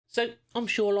So I'm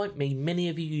sure like me, many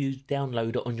of you use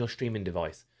Downloader on your streaming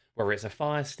device, whether it's a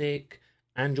Fire Stick,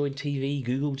 Android TV,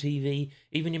 Google TV,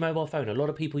 even your mobile phone. A lot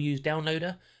of people use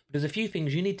Downloader, but there's a few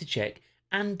things you need to check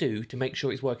and do to make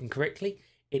sure it's working correctly.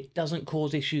 It doesn't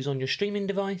cause issues on your streaming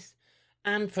device.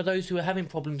 And for those who are having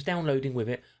problems downloading with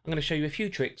it, I'm going to show you a few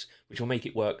tricks which will make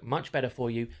it work much better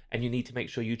for you, and you need to make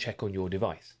sure you check on your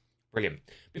device. Brilliant.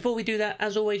 Before we do that,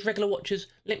 as always, regular watchers,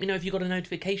 let me know if you got a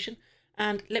notification,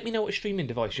 and let me know what streaming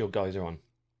device your guys are on.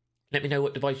 Let me know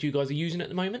what device you guys are using at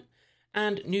the moment.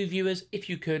 And new viewers, if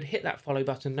you could, hit that follow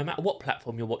button no matter what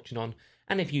platform you're watching on,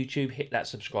 and if YouTube, hit that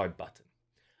subscribe button.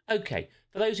 Okay,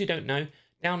 for those who don't know,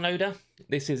 Downloader,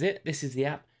 this is it, this is the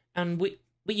app, and we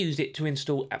used it to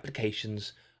install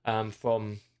applications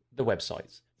from the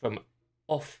websites, from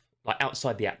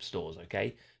outside the app stores,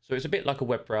 okay? So it's a bit like a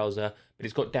web browser, but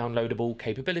it's got downloadable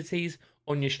capabilities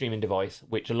on your streaming device,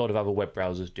 which a lot of other web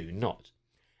browsers do not.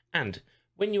 And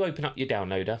when you open up your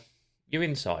Downloader, you're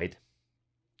inside,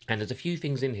 and there's a few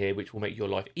things in here which will make your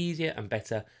life easier and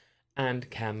better and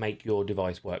can make your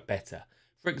device work better.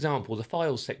 For example, the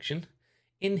files section.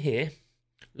 In here,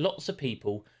 lots of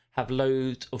people have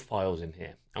loads of files in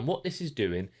here, and what this is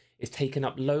doing is taking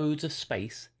up loads of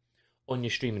space on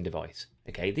your streaming device.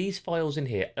 Okay, these files in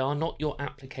here are not your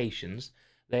applications,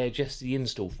 they're just the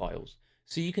install files,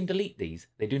 so you can delete these.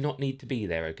 They do not need to be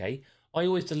there. Okay, I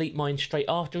always delete mine straight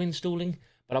after installing,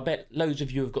 but I bet loads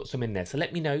of you have got some in there, so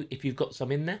let me know if you've got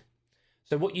some in there.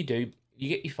 So what you do, you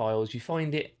get your files, you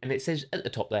find it, and it says at the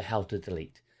top there how to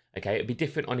delete. Okay, it'll be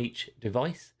different on each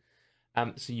device,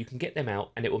 so you can get them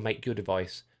out and it will make your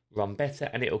device run better,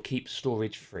 and it'll keep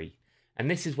storage free. And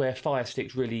this is where Fire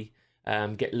Sticks really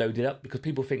get loaded up, because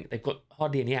people think they've got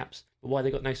hardly any apps, but why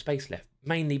they got no space left?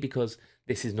 Mainly because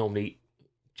this is normally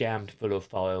jammed full of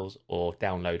files or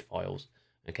download files.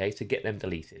 Okay, so get them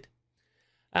deleted.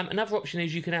 Another option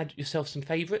is you can add yourself some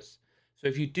favorites. So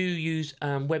if you do use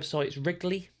websites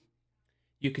regularly,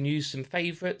 you can use some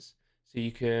favorites. So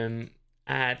you can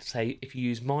add, say, if you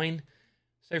use mine.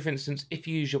 So for instance, if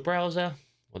you use your browser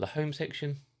or the home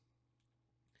section,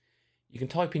 you can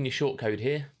type in your shortcode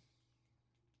here.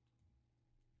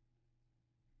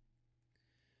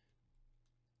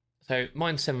 So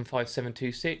mine's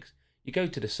 75726. You go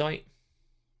to the site,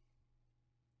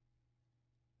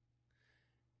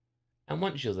 and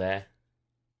once you're there,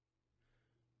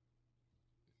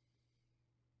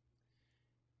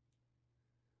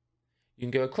 you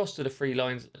can go across to the three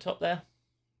lines at the top there,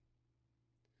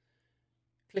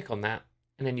 click on that,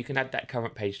 and then you can add that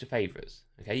current page to favorites.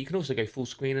 Okay, you can also go full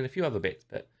screen and a few other bits,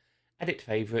 but add it to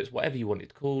favorites, whatever you want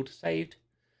it called, saved.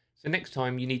 So next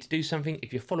time you need to do something,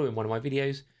 if you're following one of my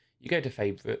videos, you go to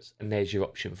favorites and there's your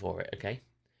option for it. Okay,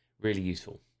 really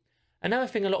useful. Another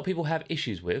thing a lot of people have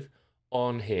issues with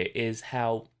on here is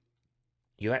how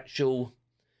your actual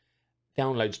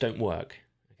downloads don't work.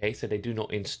 Okay, so they do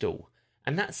not install,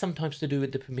 and that's sometimes to do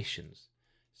with the permissions.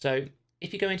 So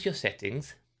if you go into your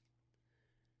settings,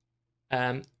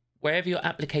 wherever your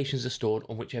applications are stored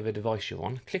on whichever device you're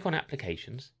on, click on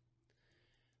applications,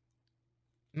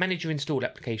 manage your installed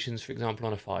applications, for example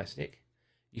on a Fire Stick,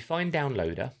 you find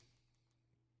Downloader,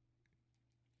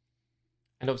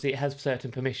 and obviously it has certain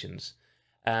permissions.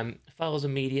 Files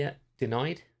and media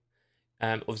denied.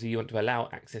 Obviously you want to allow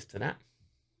access to that,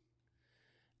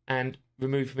 and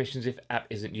remove permissions if app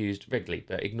isn't used regularly,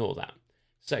 but ignore that.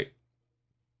 So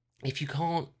if you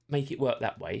can't make it work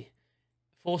that way,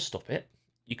 force stop it.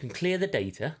 You can clear the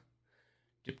data.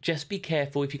 Just be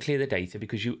careful if you clear the data,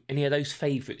 because any of those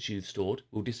favorites you've stored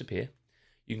will disappear.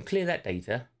 You can clear that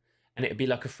data and it'll be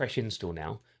like a fresh install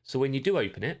now. So when you do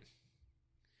open it,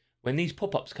 when these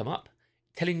pop-ups come up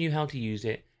telling you how to use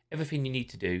it, everything you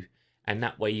need to do, and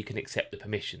that way you can accept the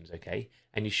permissions. Okay,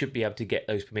 and you should be able to get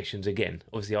those permissions again.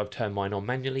 Obviously I've turned mine on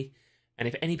manually, and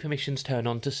if any permissions turn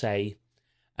on to say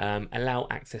allow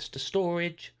access to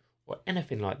storage or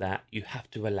anything like that, you have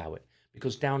to allow it,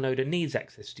 because Downloader needs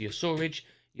access to your storage,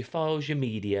 your files, your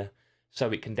media,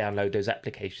 so it can download those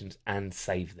applications and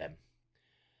save them.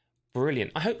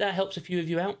 Brilliant. I hope that helps a few of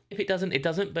you out. If it doesn't, it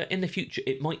doesn't, but in the future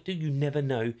it might do. You never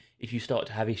know if you start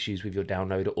to have issues with your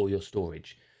Downloader or your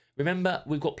storage. Remember,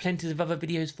 we've got plenty of other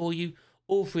videos for you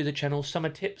all through the channel. Some are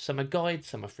tips, some are guides,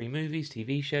 some are free movies,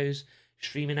 TV shows,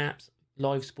 streaming apps,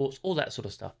 live sports, all that sort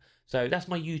of stuff. So that's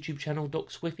my YouTube channel, Doc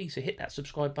Squiffy, so hit that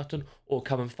subscribe button or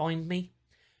come and find me.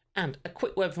 And a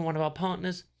quick word from one of our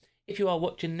partners. If you are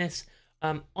watching this,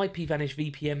 IPVanish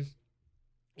VPN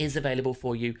is available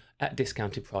for you at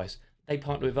discounted price. They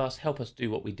partner with us, help us do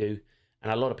what we do,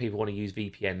 and a lot of people want to use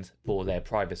VPNs for their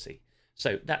privacy.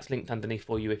 So that's linked underneath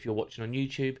for you if you're watching on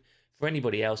YouTube. For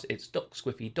anybody else, it's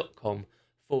docsquiffy.com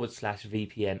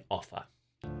 /VPN offer.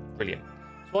 Brilliant.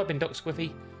 So I've been Dr.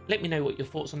 Squiffy. Let me know what your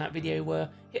thoughts on that video were.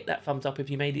 Hit that thumbs up if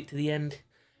you made it to the end.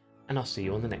 And I'll see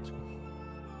you on the next one.